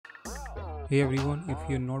Hey everyone, if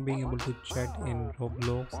you're not being able to chat in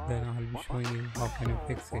Roblox, then I'll be showing you how can you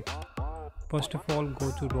fix it. First of all,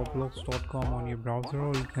 go to roblox.com on your browser,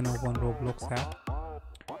 or you can open Roblox app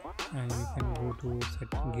and you can go to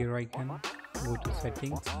gear icon, go to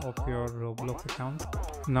settings of your Roblox account.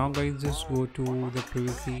 Now guys, just go to the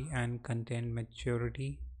privacy and content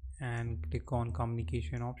maturity and click on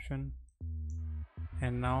communication option,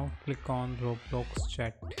 and now click on Roblox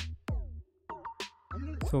chat.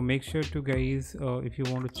 So make sure to guys, if you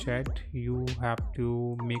want to chat, you have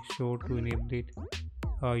to make sure to enable it.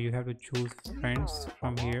 You have to choose friends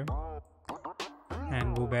from here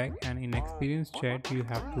and go back, and in experience chat you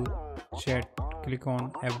have to chat, click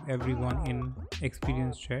on everyone in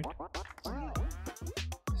experience chat.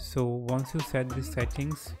 So once you set the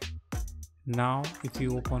settings, now if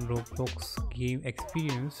you open Roblox game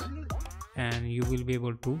experience, and you will be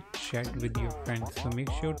able to chat with your friends. So make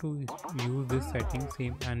sure to use this setting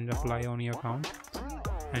same and apply on your account,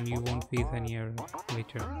 and you won't face any error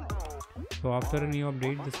later. So after a new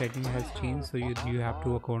update, the setting has changed, so you have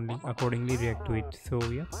to accordingly react to it. So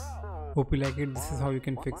yeah, hope you like it. This is how you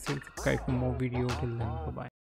can fix it. Subscribe for more video. Till then, bye bye.